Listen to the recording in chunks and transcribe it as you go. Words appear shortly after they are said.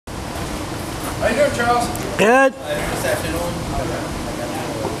How you doing, Charles? Good. This afternoon.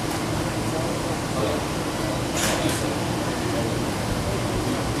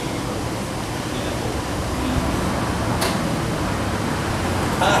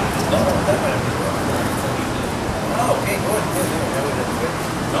 Okay, good.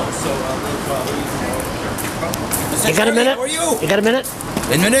 You got a minute? How are you? You got a minute?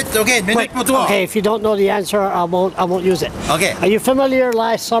 Une minute? Okay, minute Quick. pour toi. Okay, if you don't know the answer, I won't use it. Okay. Are you familiar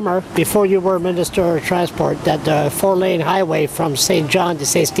last summer, before you were Minister of Transport, that the 4-lane highway from St. John to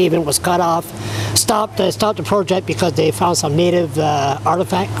St. Stephen was cut off, stopped the project because they found some native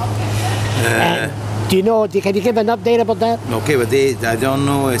artifact? And do you know? Can you give an update about that? Okay, but I don't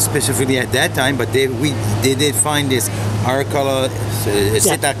know specifically at that time, but they did find this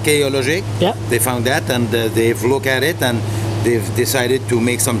site archaeologique. Yeah. They found that, and they've looked at it, and they've decided to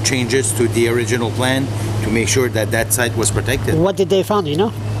make some changes to the original plan to make sure that that site was protected. What did they find? Do you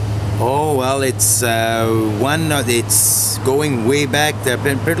know? Oh well, it's it's going way back.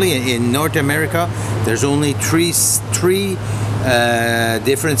 Apparently, in North America, there's only three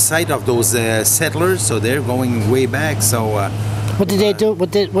different sites of those settlers, so they're going way back. So What did they do?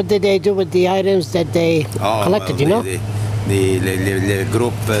 What did they do with the items that they collected? well, You know?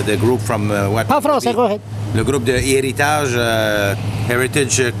 the group from what? Pas français, go ahead. Le groupe de héritage,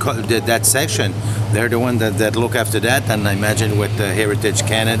 heritage, that section, they're the one that look after that, and I imagine with Heritage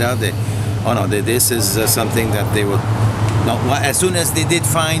Canada, this is something that they will. No, as soon as they did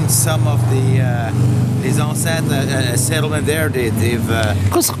find some of les ancêtres settlement there, they've.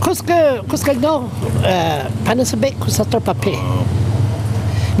 Qu'est-ce que le Nord, Panasabic, qu'est-ce que c'est un papier?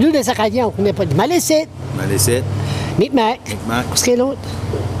 Nous, les Acadiens, on ne connaît pas de Malécite. Malécite. Micmac. Micmac. Qu'est-ce qu'il y a l'autre?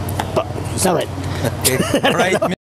 Bon, ça va être. Okay. All right.